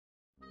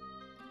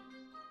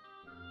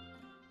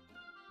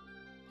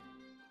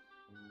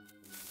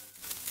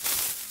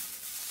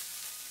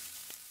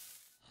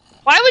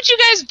Why would you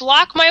guys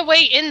block my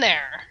way in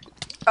there?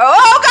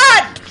 Oh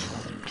God!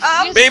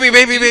 Baby.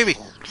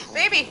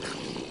 Baby.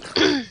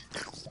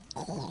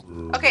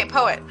 Okay,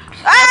 poet.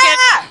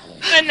 Ah!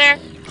 Okay, in there.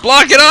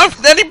 Block it off.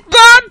 Then he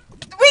block.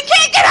 We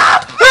can't get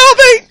up. Help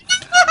me!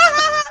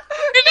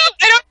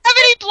 I don't have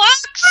any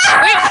blocks.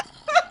 Wait.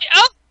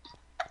 Oh.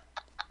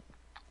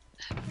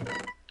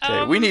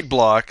 Okay, we need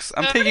blocks.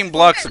 I'm taking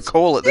blocks of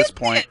coal at this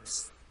point.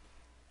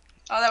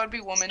 Oh, that would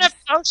be woman.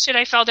 Oh shit!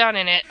 I fell down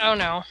in it. Oh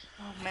no.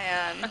 Oh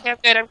man. Okay,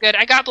 I'm good.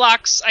 I got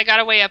blocks. I got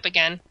a way up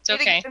again. It's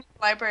okay.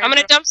 I'm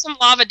gonna dump some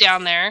lava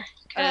down there,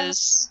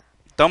 cause.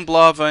 Dump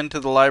lava into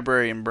the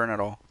library and burn it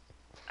all.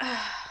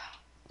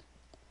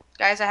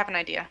 Guys, I have an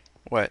idea.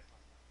 What?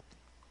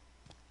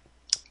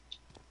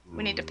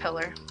 We need a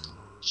pillar.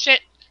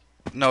 Shit.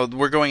 No,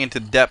 we're going into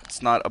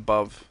depths, not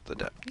above the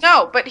depth.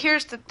 No, but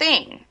here's the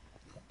thing.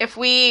 If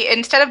we,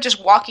 instead of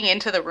just walking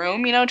into the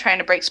room, you know, trying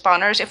to break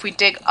spawners, if we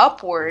dig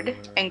upward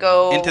and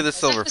go... Into the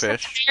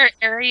silverfish.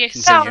 Area.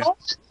 No,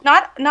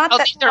 not oh,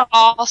 that... these are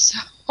all...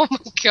 Oh my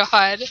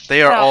god.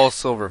 They are all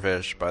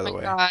silverfish, by the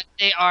way. God,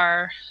 they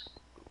are...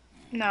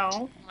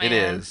 No. It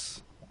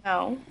is.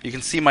 No. You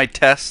can see my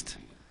test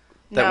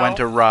that went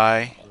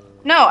awry.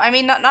 No, I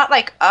mean, not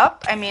like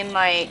up. I mean,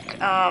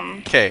 like,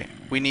 Okay,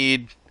 we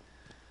need...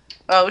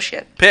 Oh,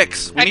 shit.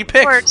 Picks. We need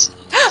picks.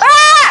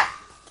 Ah!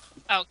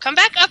 Oh, come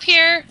back up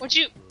here. Would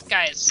you...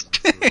 Guys.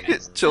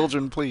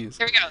 Children, please.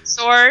 Here we go.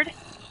 Sword.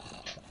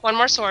 One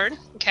more sword.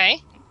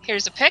 Okay.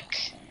 Here's a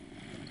pick.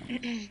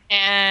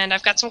 And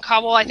I've got some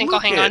cobble. I think I'll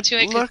hang on to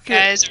it because you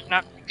guys are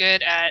not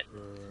good at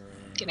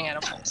getting out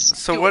of holes.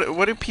 So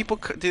what do people...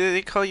 Do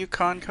they call you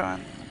Con?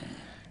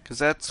 Because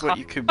that's what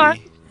you could be.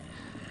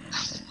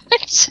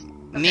 What?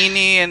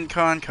 Nini and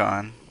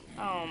Con.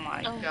 Oh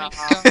my Oh god.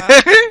 my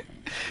god.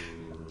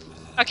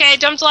 Okay,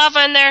 dumped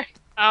lava in there.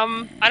 I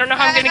don't know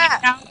how I'm gonna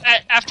get out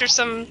after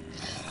some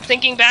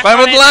thinking back. Climb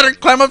up the ladder!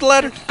 Climb up the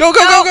ladder! Go!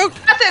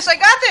 I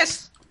got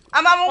this!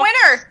 I'm a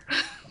winner!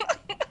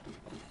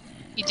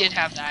 You did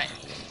have that.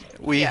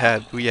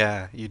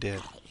 Yeah, you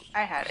did.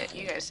 I had it.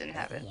 You guys didn't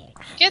have it.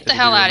 Get the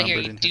hell out of here,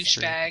 you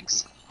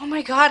douchebags. Oh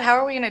my god, how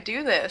are we gonna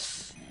do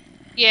this?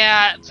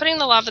 Yeah, putting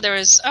the lava there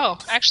is,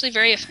 actually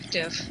very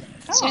effective.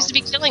 Seems to be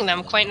killing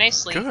them quite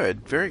nicely.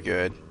 Good, very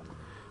good.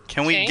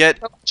 Can we get...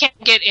 But we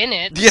can't get in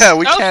it. Yeah,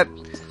 we can't...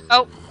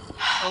 Oh.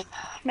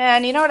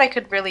 Man, you know what I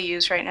could really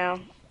use right now?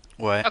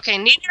 What? Okay,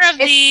 neither of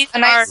these a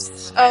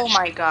nice... Oh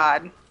my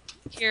god.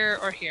 Here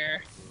or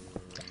here.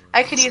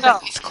 I could use a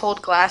nice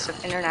cold glass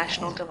of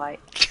international delight.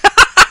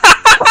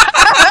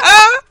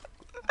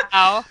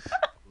 Wow.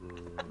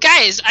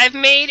 Guys, I've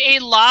made a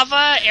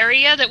lava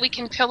area that we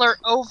can pillar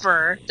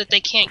over that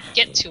they can't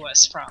get to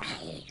us from.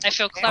 I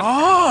feel clever.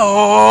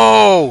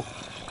 Oh!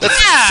 That's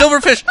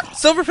silverfish!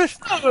 Silverfish!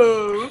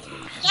 Oh.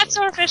 Not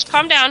silverfish,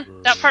 calm down.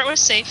 That part was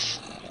safe.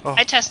 Oh.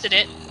 I tested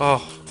it.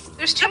 Oh.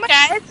 There's too much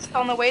guys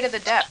on the way to the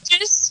depth.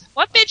 Bitches?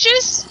 What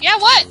bitches? Yeah,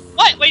 what?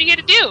 What are you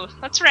gonna do?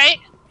 That's right.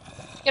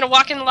 You gonna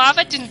walk in the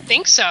lava? Didn't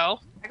think so.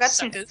 I got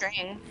some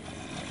string.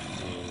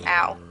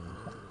 Ow.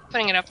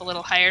 Putting it up a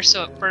little higher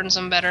so it burns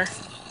them better.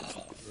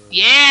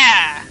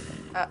 Yeah!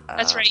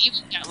 That's right, you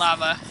got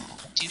lava.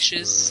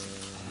 Douches.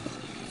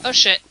 Oh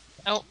shit.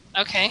 Oh,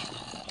 okay.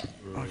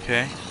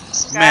 Okay.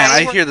 Man,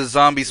 I hear the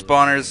zombie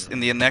spawners in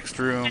the next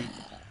room.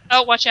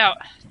 Oh, watch out.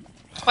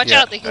 Watch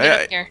out, they can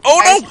get up here.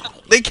 Oh no!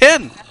 They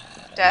can!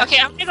 Okay,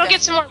 I'm gonna go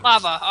get some more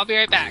lava. I'll be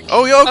right back.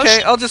 Oh, yeah,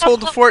 okay. I'll just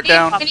hold the fort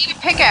down. I need a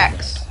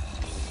pickaxe.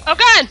 Oh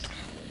god!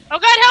 Oh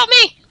god, help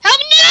me! Help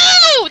me!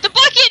 No! The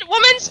bucket!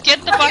 Woman! Get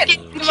the bucket!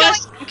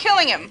 I'm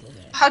killing him.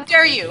 How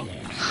dare you?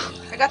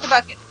 I got the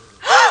bucket.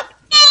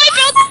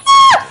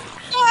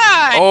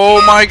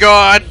 Oh my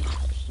god!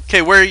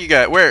 Okay, where are you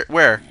guys? Where?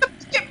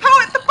 Get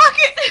Poet the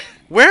bucket!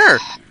 Where?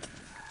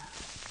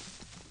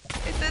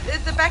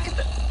 It's the back of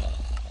the...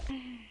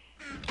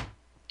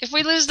 If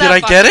we lose that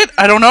Did I get it?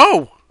 I don't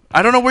know.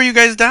 I don't know where you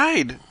guys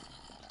died.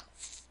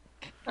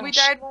 We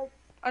died like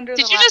under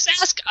the... Did you just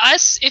ask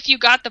us if you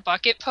got the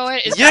bucket,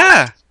 Poet?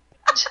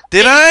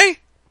 Did I?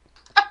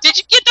 Did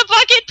you get the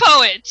bucket,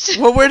 Poet?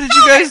 Well, where did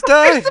you guys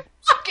die? Where's the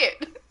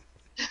bucket?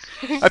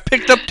 I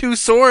picked up 2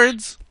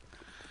 swords.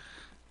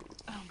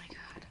 Oh my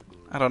god.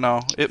 I don't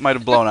know. It might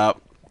have blown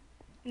up.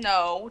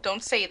 No,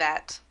 don't say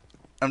that.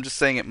 I'm just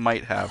saying it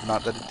might have,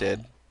 not that it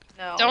did.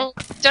 No.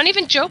 Don't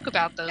even joke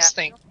about those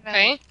things,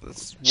 okay?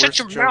 That's the Shut worst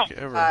your joke mouth.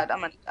 ever. God, I'm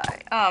gonna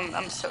die.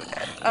 I'm so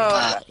dead. Oh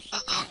god.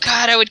 Oh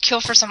god, I would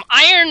kill for some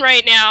iron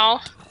right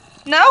now.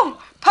 No!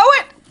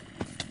 Poet!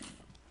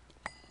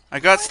 I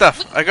got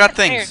stuff. I got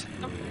things.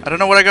 I don't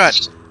know what I got.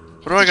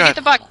 What do I got? Get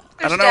the bucket.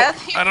 I don't know.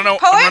 I don't know.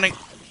 Poet? I'm running.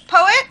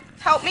 Poet?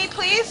 Help me,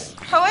 please.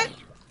 Poet?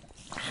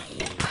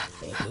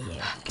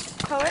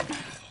 Poet?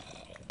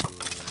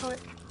 Poet?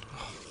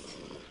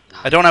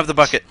 I don't have the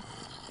bucket.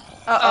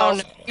 Uh-oh. Oh,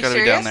 no. You Gotta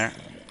serious? be down there.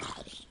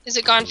 Is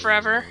it gone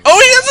forever? Oh,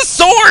 he has a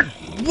sword!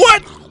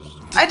 What?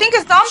 I think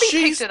a zombie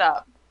picked it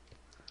up.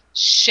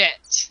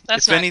 Shit.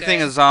 That's If not anything,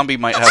 good. a zombie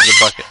might have the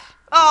bucket.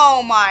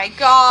 Oh my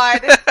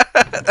god.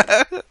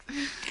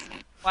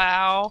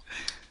 Wow.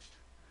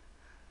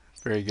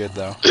 Very good,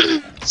 though.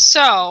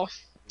 So.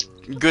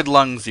 Good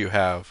lungs you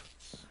have.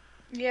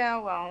 Yeah,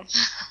 well.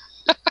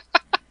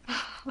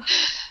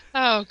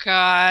 Oh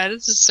god,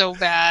 this is so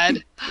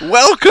bad.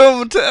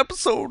 Welcome to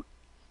episode.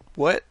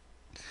 What?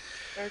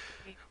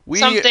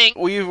 Something.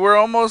 We're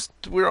almost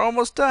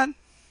done.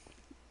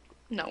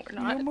 No, we're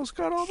We not. almost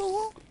got all the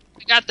wool.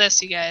 We got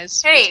this, you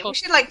guys. Hey, we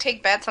should like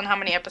take bets on how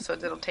many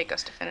episodes it'll take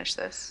us to finish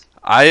this.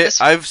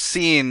 I've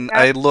seen. Yeah.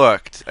 I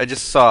looked. I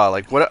just saw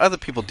like what other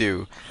people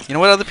do. You know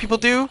what other people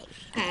do?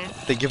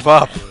 They give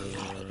up.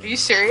 Are you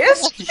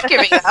serious? You're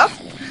giving up?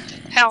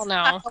 Hell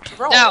no.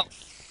 Roll. No.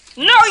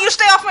 No, you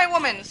stay off my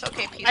woman's.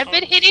 Okay, peaceful. I've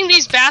been hitting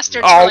these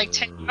bastards for like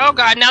 10. Oh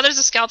god, now there's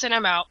a skeleton.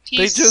 I'm out.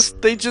 Peace.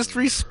 They just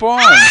respawn.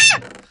 Ah!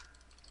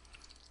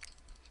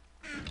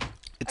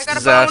 It's I got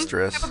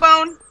disastrous. A bone. I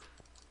have a bone.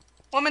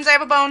 Woman's, I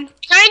have a bone.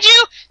 Behind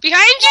you!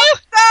 Behind you!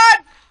 God!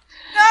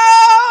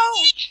 No!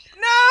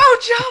 No!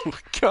 Jump!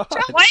 Oh,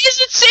 God. Why is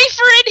it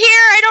safer in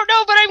here? I don't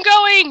know, but I'm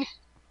going.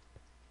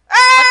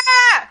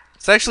 Ah!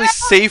 It's actually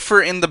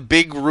safer in the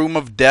big room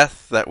of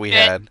death that we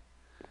had.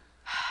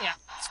 Yeah.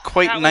 It's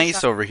quite That was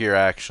nice over here,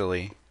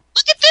 actually.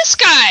 Look at this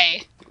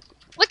guy!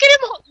 Look at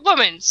him,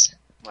 woman's.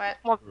 What?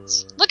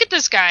 Woman's. Look at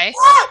this guy.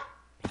 What?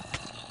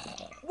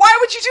 Why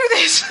would you do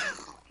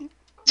this?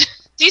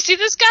 Do you see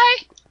this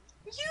guy?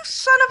 You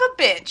son of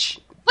a bitch.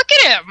 Look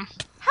at him.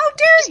 How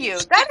dare you?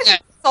 That is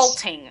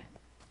insulting.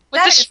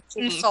 With That this is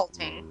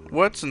insulting.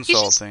 What's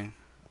insulting?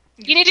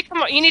 You need to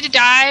come. You need to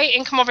die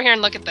and come over here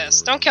and look at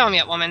this. Don't kill him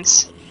yet,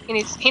 woman's.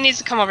 He needs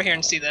to come over here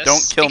and see this.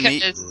 Don't kill me.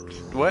 because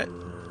What?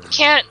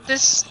 Can't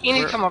this? You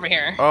need to come over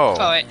here. Oh,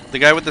 Poet. the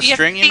guy with the You have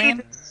string, to you see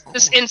mean?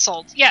 This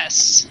insult.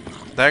 Yes.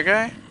 That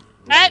guy?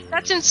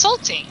 That's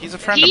insulting. He's a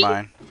friend of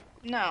mine.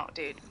 No,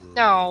 dude.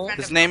 No.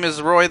 His name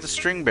is Roy the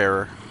String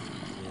Bearer.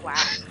 Wow.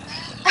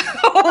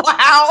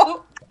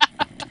 Wow.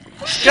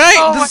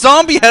 Guy, the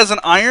zombie has an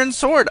iron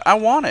sword. I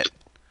want it.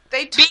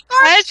 They took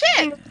our Because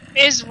shit.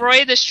 is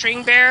Roy the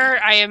string bearer,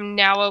 I am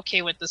now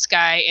okay with this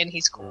guy, and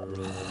he's cool.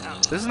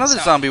 There's another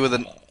zombie with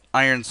an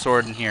iron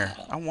sword in here.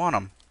 I want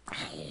him.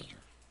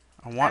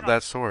 I want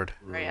that sword.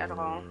 Right at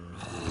all.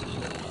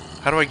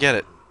 How do I get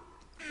it?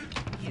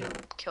 You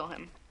kill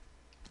him.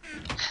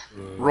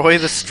 Roy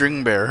the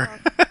String Bearer.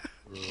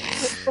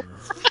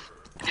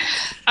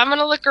 I'm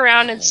gonna look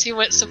around and see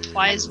what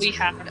supplies we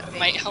have that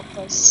might help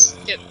us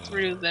get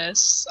through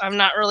this. I'm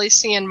not really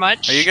seeing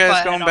much. Are you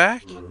guys but going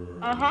back?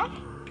 Uh-huh.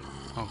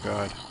 Oh,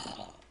 God.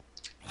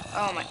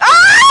 Oh my.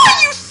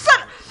 Ah! You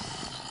son.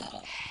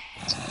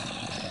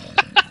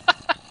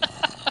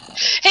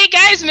 Hey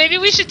guys, maybe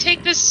we should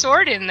take this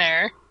sword in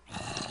there.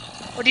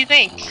 What do you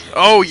think?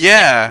 Oh,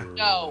 yeah.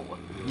 No.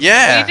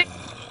 Yeah. What do you think?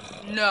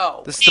 Ah.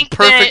 No. This is the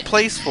perfect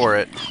place for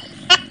it.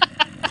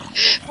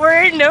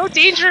 We're in no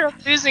danger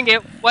of losing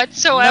it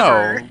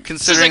whatsoever. No,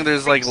 considering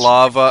there's like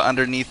lava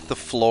underneath the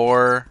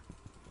floor.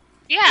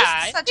 Yeah, This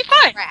is it'll such be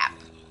fine. crap.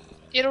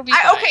 It'll be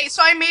fine. Okay,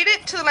 so I made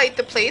it to like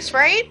the place,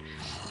 right?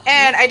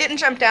 And I didn't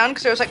jump down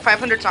because there was like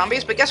 500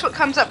 zombies. But guess what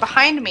comes up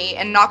behind me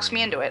and knocks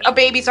me into it? A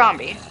baby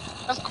zombie.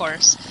 Of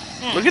course.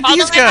 Look at Although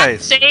these I have to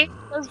guys. say,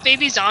 those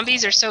baby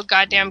zombies are so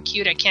goddamn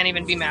cute. I can't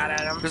even be mad at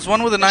them. There's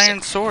one with an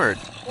iron sword,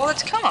 Well,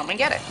 let's kill him and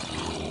get it.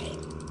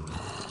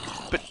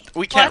 but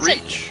we can't that's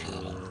it. reach.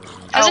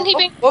 Hasn't he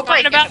been we'll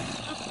talking break about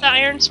the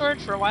iron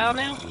sword for a while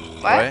now?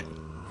 What?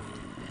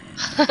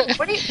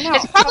 What do you? No.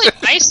 It's probably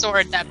my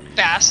sword, that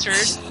bastard.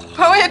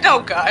 Poet.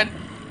 Oh God.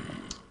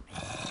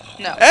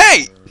 No.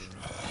 Hey!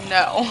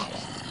 No.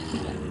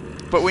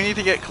 But we need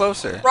to get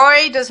closer.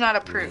 Roy does not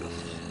approve.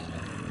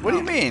 What do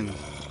you mean?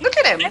 Look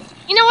at him.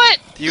 You know what?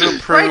 Do you Roy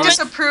approve?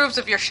 disapproves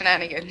of your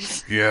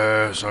shenanigans.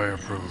 Yes, I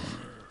approve.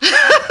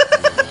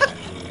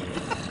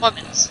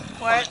 Women's.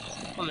 What?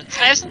 Women's.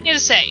 I have something to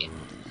say.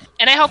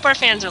 And I hope our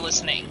fans are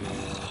listening.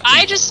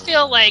 I just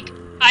feel like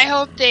I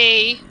hope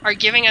they are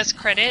giving us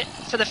credit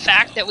for the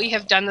fact that we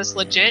have done this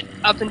legit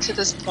up until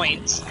this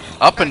point.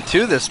 Up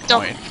until this Still-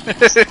 point.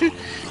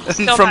 And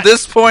still from not-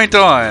 this point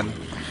on.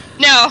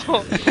 No,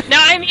 no,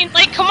 I mean,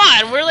 like, come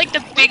on, we're like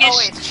the biggest,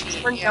 always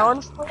cheat, we're yeah.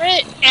 known for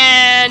it,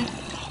 and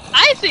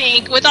I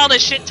think with all the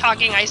shit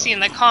talking I see in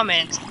the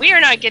comments, we are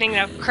not getting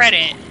enough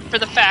credit for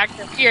the fact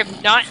that we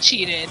have not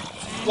cheated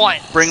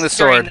once. Bring the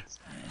during sword.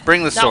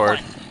 Bring the Not sword.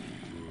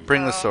 one.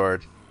 Bring the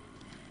sword.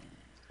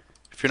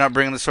 If you're not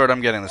bringing the sword,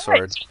 I'm getting the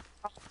sword.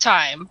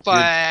 Time,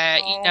 but,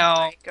 you Oh know,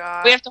 my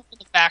God. we have to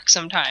hold it back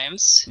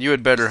sometimes. You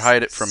had better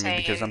hide it from me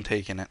because Insane. I'm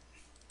taking it.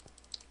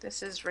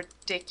 This is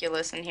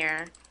ridiculous in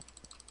here.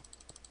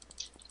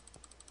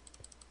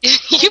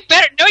 You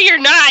better, no you're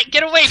not,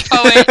 get away,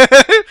 poet.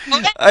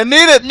 I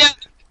need it! No,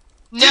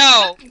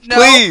 no, No,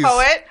 Please!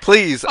 Poet.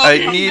 Please, Poet.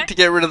 I need to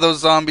get rid of those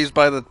zombies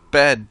by the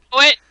bed.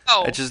 poet,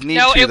 no. I just need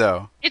no, to,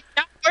 though. It's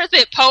not worth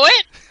it,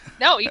 poet.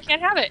 No, you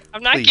can't have it.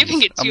 I'm not Please.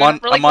 giving it to I'm you. on,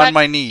 really I'm on glad-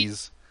 my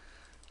knees.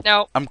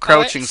 No. I'm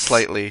crouching Poet.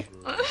 slightly.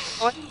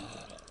 What?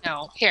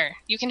 No, here,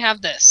 you can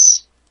have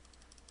this.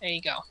 There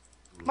you go.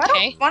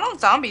 Why don't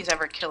zombies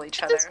ever kill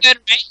each other? That's good,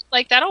 right?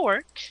 Like, that'll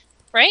work,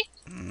 right?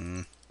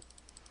 Mm.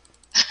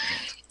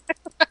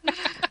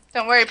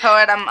 Don't worry,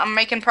 Poet. I'm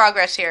making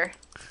progress here.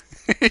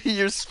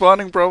 You're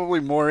spawning probably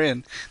more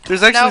in.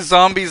 There's actually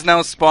zombies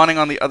now spawning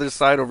on the other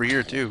side over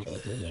here, too.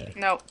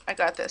 Nope, I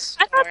got this.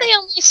 I thought they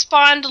only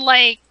spawned,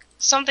 like,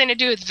 something to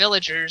do with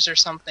villagers or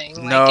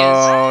something. No,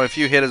 like, if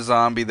you hit a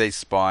zombie, they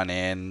spawn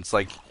in. It's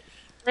like...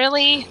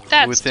 Really?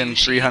 That's within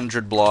douchey.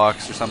 300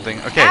 blocks or something.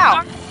 Okay.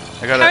 Ow.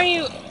 I got How are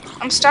you...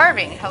 I'm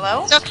starving.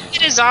 Hello? So if you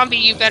hit a zombie,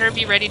 you better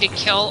be ready to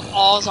kill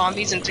all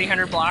zombies in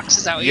 300 blocks.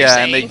 Is that what you're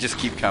saying? Yeah, and they just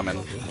keep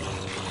coming.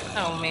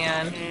 Oh,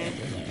 man.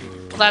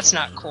 Well, that's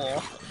not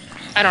cool.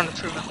 I don't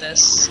approve of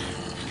this.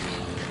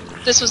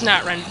 This was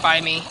not run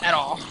by me at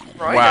all.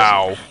 Roy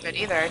wow. Good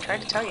either. I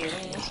tried to tell you.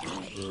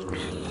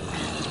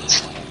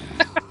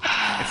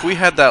 If we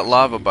had that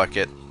lava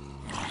bucket...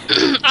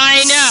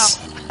 I know!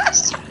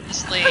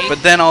 Seriously.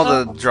 But then all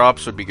the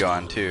drops would be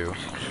gone, too.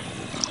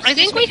 I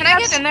think we can I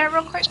get in there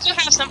real quick? We do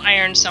have some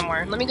iron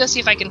somewhere. Let me go see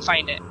if I can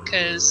find it,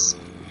 because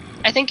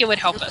I think it would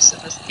help us in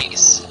this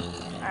case.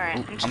 Alright,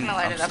 I'm just gonna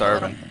light it up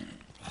starving.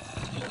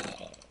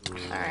 a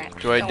little. Alright.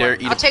 Do I dare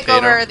eat I'll a take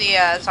potato? over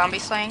the zombie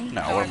slaying.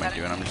 No, what am I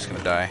doing? I'm just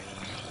gonna die.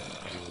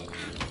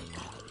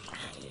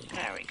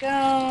 There we go.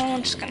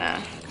 I'm just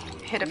gonna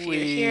hit a few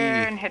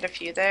here and hit a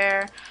few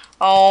there.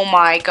 Oh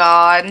my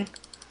god.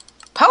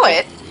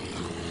 Poet?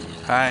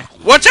 Hi.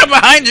 Watch out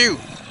behind you!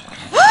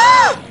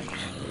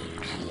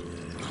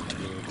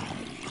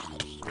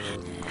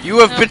 You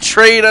have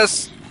betrayed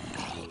us,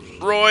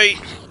 Roy.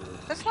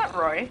 That's not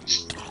Roy.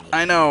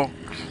 I know,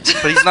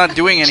 but he's not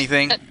doing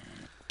anything.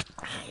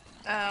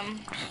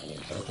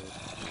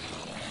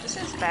 This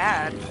is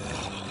bad.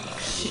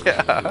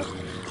 Yeah.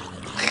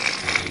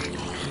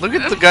 Look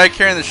at the guy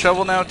carrying the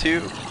shovel now,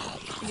 too.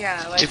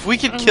 Yeah, like... If we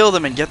could kill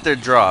them and get their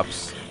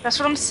drops. That's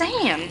what I'm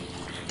saying.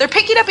 They're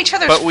picking up each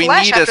other's but we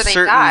flesh need a after they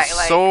certain die.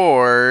 Like,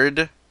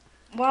 sword.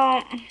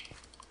 well...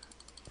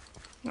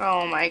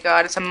 Oh my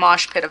god, it's a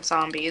mosh pit of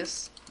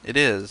zombies. It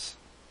is.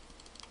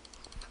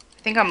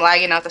 I think I'm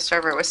lagging out the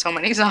server with so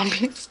many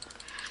zombies.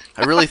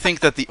 I really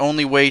think that the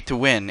only way to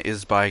win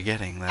is by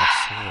getting that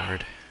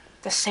sword.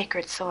 The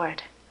sacred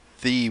sword.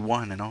 The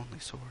one and only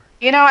sword.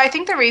 You know, I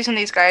think the reason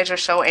these guys are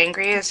so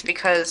angry is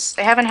because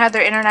they haven't had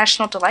their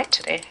international delight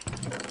today.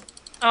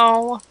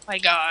 Oh my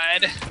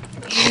god.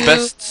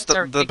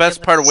 The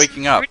best part of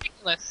waking up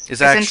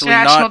is actually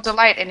international not...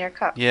 delight in your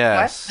cup.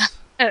 Yes.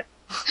 What?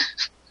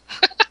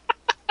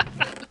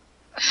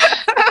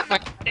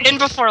 In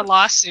before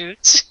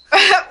lawsuits.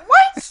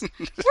 What?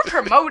 We're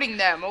promoting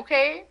them,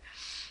 okay?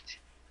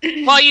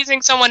 While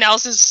using someone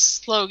else's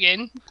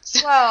slogan.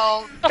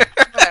 Well,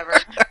 whatever.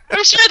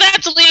 I'm sure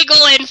that's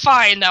legal and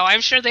fine, though.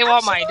 I'm sure they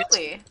won't mind.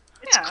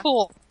 It's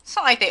cool. It's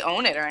not like they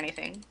own it or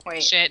anything.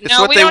 Wait. Shit. It's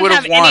No, what we they don't would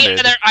have have any wanted.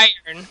 other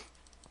iron.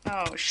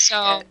 Oh, shit.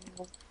 So,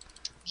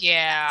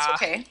 yeah.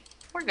 It's okay.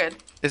 We're good.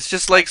 It's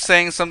just like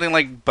saying something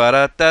like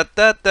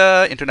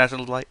ba-da-da-da-da,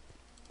 international delight.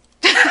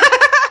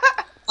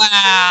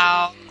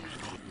 Wow.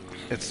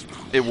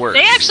 It works.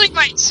 They actually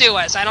might sue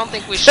us. I don't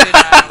think we should.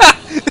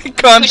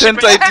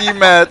 Content ID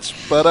match.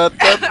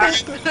 Ba-da-da-da.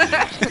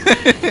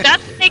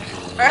 That's like.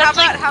 Or how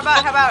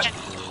about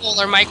Apple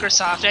or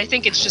Microsoft? I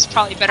think it's just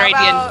probably a better idea.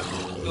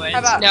 How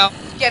about no.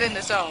 Get in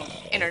the zone,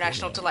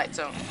 international delight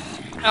zone.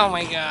 Oh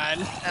my god.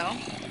 No.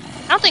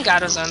 I don't think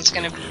AutoZone's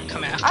gonna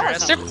come after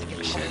us. AutoZone doesn't give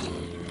a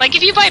shit. Like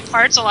if you buy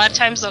parts, a lot of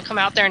times they'll come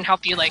out there and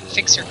help you like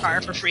fix your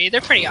car for free.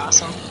 They're pretty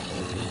awesome.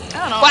 I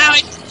don't know. Wow,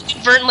 I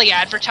inadvertently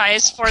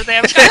advertised for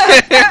them.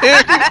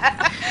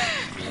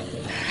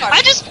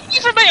 I just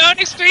speak from my own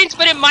experience,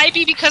 but it might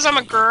be because I'm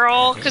a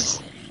girl,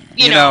 because,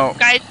 you know,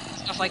 guys,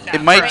 stuff like that.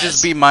 It might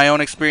just be my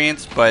own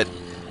experience, but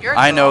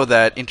I know girl.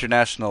 that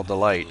international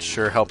delight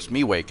sure helps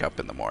me wake up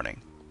in the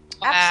morning.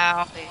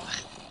 Wow.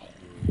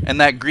 And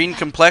that green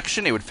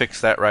complexion, it would fix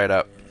that right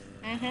up.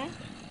 Mm-hmm.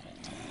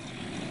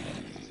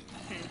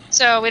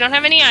 So, we don't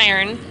have any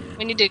iron.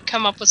 We need to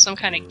come up with some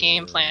kind of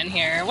game plan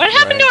here. What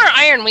happened to our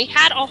iron? We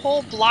had a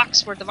whole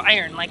block's worth of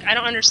iron. Like, I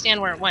don't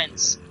understand where it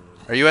went.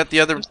 Are you at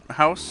the other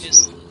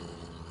house?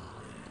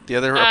 The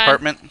other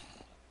apartment?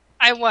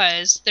 I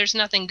was. There's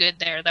nothing good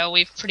there, though.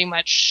 We've pretty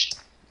much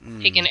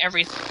taken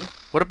everything.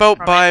 What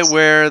about by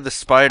where the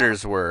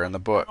spiders were in the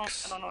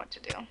books? I don't know what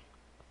to do.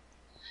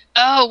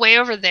 Oh, way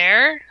over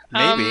there?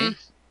 Maybe.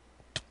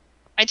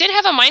 I did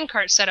have a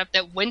minecart set up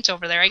that went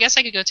over there. I guess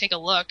I could go take a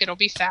look. It'll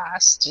be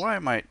fast. Why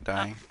am I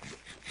dying?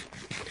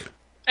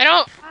 I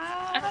don't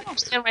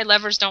understand why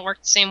levers don't work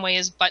the same way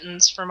as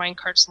buttons for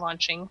minecarts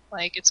launching.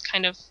 Like, it's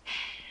kind of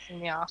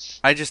throwing me off.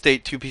 I just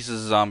ate 2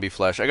 pieces of zombie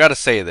flesh. I gotta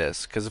say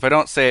this, because if I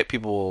don't say it,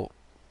 people will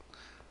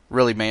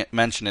really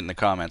mention it in the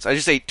comments. I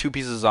just ate 2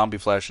 pieces of zombie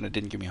flesh and it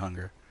didn't give me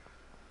hunger.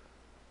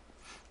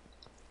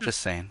 Just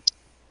saying.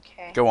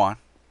 Okay. Go on.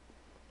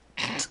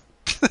 He's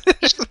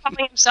just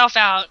calling himself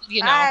out,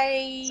 you know.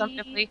 Bye.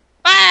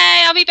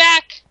 Bye, I'll be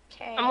back.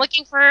 Okay. I'm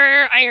looking for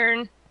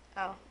iron.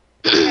 Oh.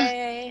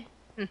 Okay.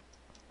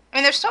 I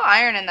mean, there's still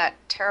iron in that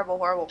terrible,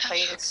 horrible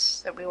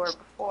place that we were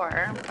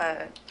before,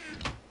 but...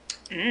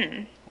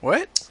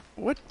 What?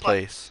 What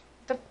place?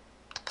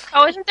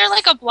 Oh, isn't there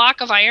like a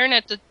block of iron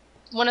at the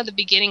one of the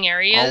beginning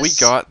areas. Oh, we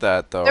got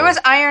that though. There was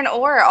iron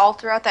ore all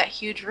throughout that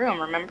huge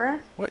room,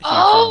 remember? What huge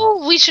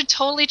Oh, we should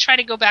totally try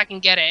to go back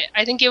and get it.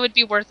 I think it would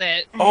be worth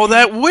it. Oh,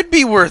 that would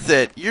be worth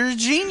it. You're a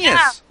genius.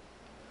 Yeah.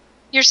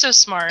 You're so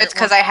smart. It's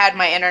because I had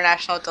my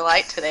international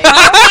delight today.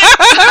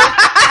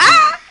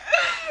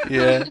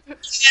 Yeah.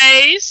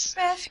 Nice.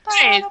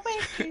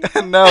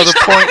 And now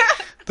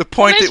the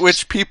point at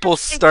which people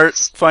start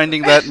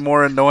finding that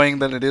more annoying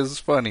than it is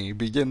funny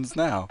begins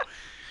now.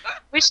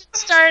 We should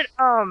start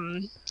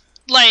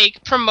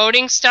like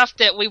promoting stuff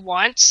that we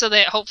want, so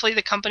that hopefully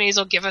the companies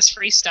will give us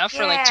free stuff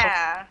for like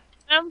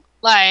them.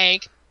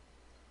 Like,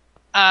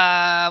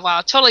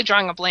 wow, totally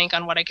drawing a blank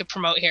on what I could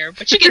promote here,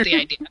 but you get the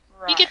idea.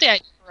 You get the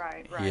idea.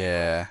 Right.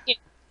 Yeah.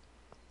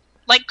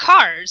 Like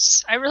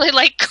cars. I really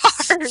like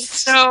cars,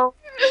 so.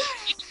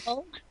 You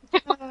know.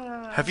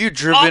 Have you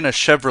driven a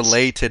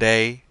Chevrolet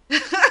today?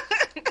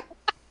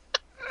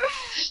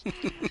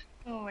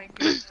 Oh my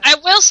goodness. I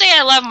will say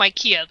I love my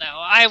Kia, though.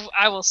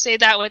 I will say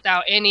that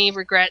without any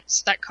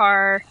regrets. That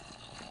car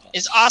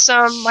is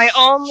awesome. My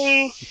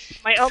only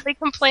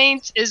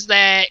complaint is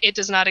that it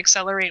does not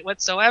accelerate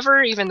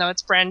whatsoever, even though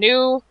it's brand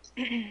new.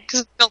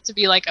 Because it's built to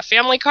be like a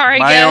family car, I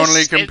guess. My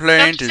only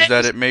complaint is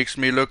that it makes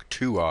me look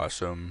too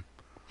awesome.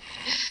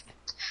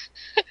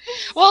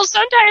 Well,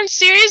 sometimes,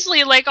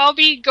 seriously, like, I'll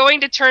be going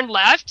to turn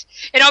left,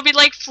 and I'll be,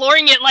 like,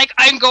 flooring it like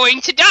I'm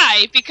going to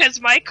die, because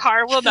my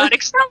car will not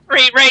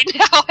accelerate right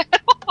now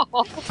at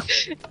all.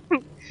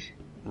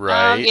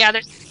 Right. Yeah,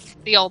 there's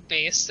the old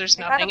base. There's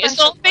nothing. Is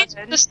the old base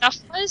where the stuff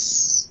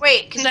was?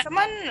 Wait, can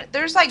someone...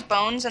 There's, like,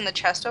 bones in the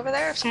chest over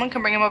there. If someone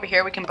can bring them over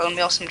here, we can bone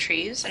meal some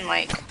trees and,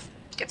 like,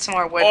 get some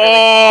more wood.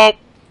 Oh!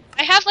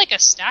 I have, like, a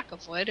stack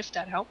of wood, if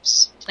that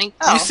helps. Thanks.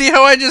 You see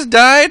how I just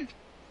died?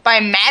 By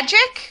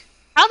magic?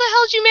 How the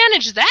hell did you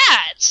manage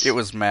that? It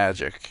was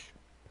magic.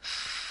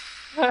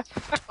 Okay.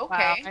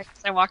 Wow,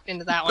 I walked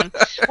into that one.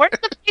 Where's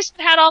the place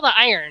that had all the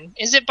iron?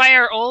 Is it by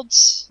our old...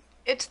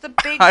 It's the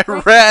big... I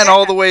ran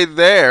all the way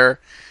there,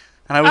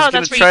 and I was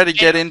going to try to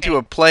get okay. into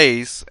a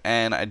place,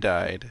 and I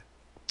died.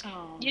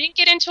 Oh. You didn't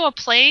get into a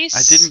place?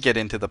 I didn't get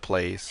into the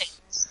place.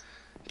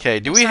 Okay,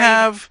 do we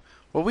have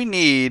what we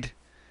need?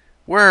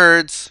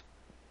 Words.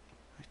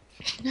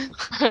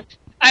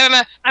 I'm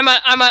gonna.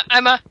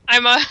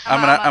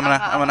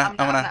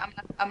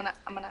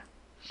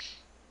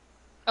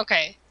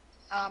 Okay.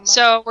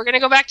 So we're gonna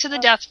go back to the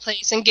death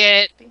place and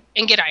get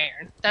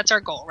iron. That's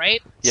our goal,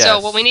 right? Yes. So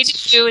what we need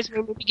to do is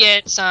we need to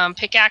get some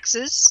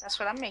pickaxes. That's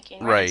what I'm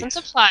making. Right. Some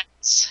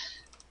supplies.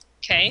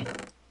 Okay.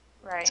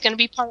 Right. It's gonna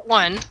be part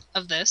 1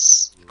 of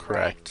this.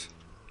 Correct.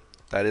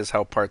 That is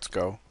how parts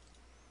go.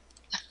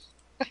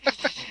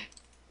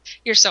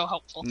 You're so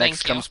helpful. Next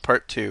Thank you. comes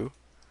part 2.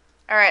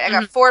 All right, I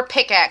got 4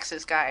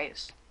 pickaxes,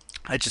 guys.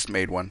 I just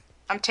made one.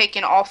 I'm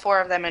taking all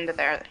 4 of them into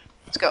there.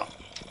 Let's go.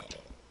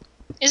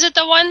 Is it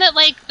the one that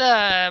like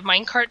the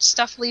minecart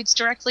stuff leads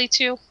directly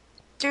to?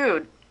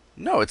 Dude.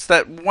 No, it's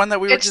that one that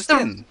we were just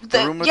in. The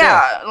room of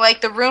death. Like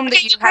the room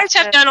that you guys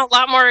have done a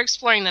lot more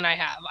exploring than I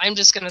have. I'm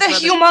just gonna. The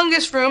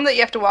humongous room that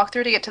you have to walk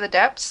through to get to the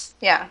depths.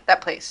 Yeah,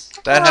 that place.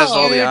 That has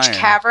all the iron. Huge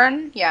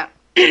cavern. Yeah.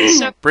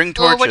 So, bring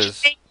well, torches. what you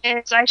think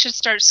is I should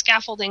start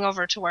scaffolding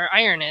over to where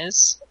iron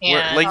is.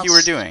 And like you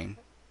were doing.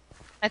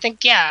 I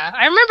think, yeah.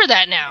 I remember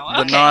that now.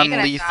 The okay.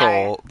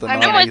 non-lethal approach.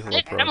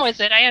 I'm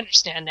with it. I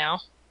understand now.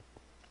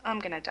 I'm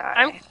gonna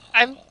die.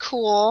 I'm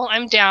cool.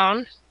 I'm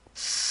down.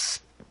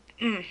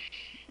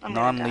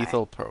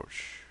 Non-lethal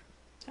approach.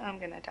 I'm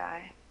gonna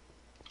die.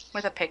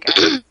 With a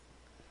pickaxe.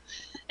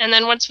 And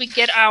then once we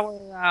get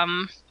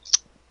our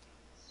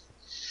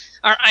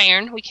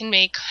iron, we can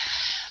make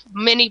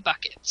mini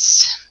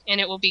buckets, and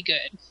it will be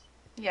good.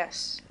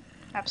 Yes.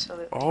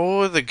 Absolutely.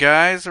 Oh, the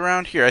guys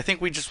around here. I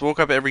think we just woke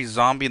up every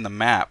zombie in the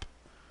map.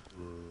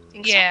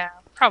 Yeah,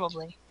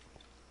 probably.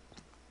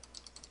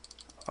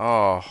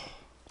 Oh.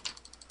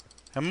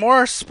 And more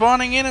are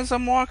spawning in as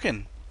I'm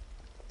walking.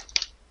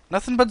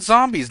 Nothing but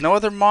zombies. No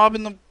other mob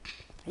in the...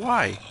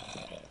 Why?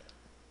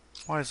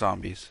 Why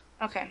zombies?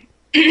 Okay.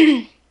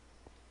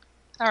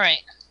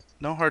 Alright.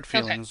 No hard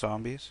feelings,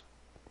 zombies.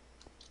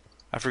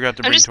 I forgot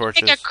to bring torches. I'm just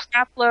gonna make a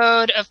crap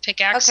load of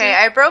pickaxes. Okay,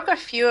 I broke a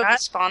few of the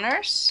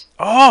spawners.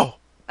 Oh!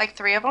 Like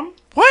 3 of them.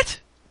 What?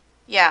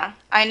 Yeah,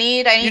 I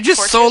need. You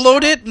just torches.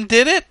 soloed it and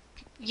did it?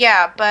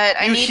 Yeah, but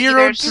I need. You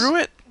heroed through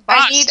it?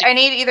 I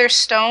need either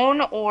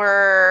stone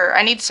or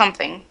I need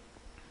something.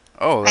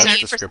 Oh, that's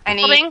descriptive. I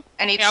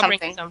need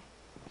something.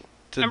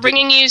 I'm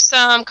bringing you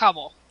some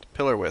cobble.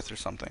 Pillar width or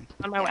something.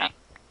 On my way.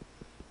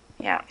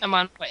 Yeah. I'm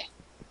on my way.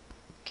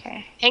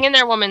 Okay. Hang in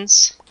there,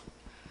 womans.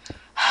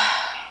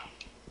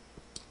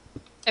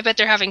 I bet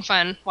they're having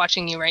fun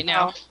watching you right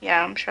now. Oh,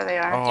 yeah, I'm sure they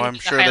are. Oh, I'm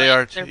sure they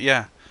are.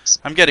 Yeah.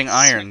 I'm getting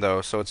iron,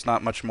 though, so it's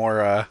not much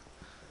more,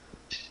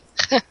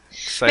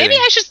 exciting. Maybe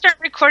I should start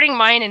recording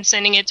mine and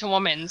sending it to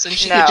Woman's, and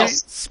she could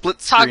just split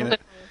screen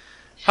it.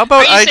 How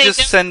about I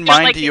just send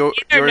mine like to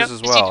yours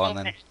as well, and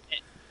then...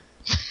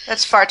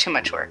 That's far too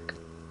much work.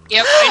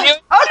 Yep, I knew.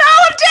 Oh no,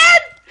 I'm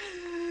dead!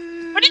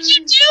 What did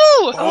you do?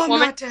 Oh, I'm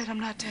not dead. I'm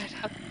not dead.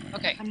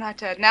 Okay. I'm not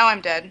dead. Now I'm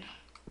dead.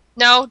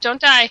 No, don't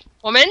die.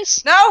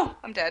 Womans? No!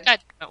 I'm dead. God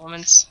damn it,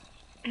 womans.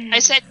 I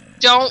said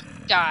don't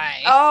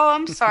die. Oh,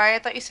 I'm sorry. I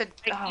thought you said...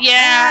 Oh,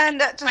 Yeah. Man,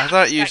 that just I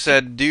thought you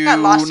said do got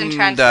lost in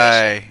translation.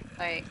 die.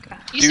 Like,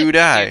 You Do said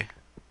die.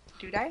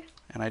 do die?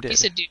 And I did. You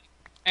said dude.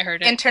 I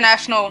heard it.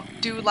 International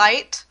do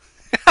light.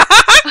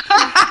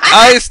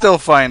 I still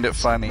find it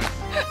funny.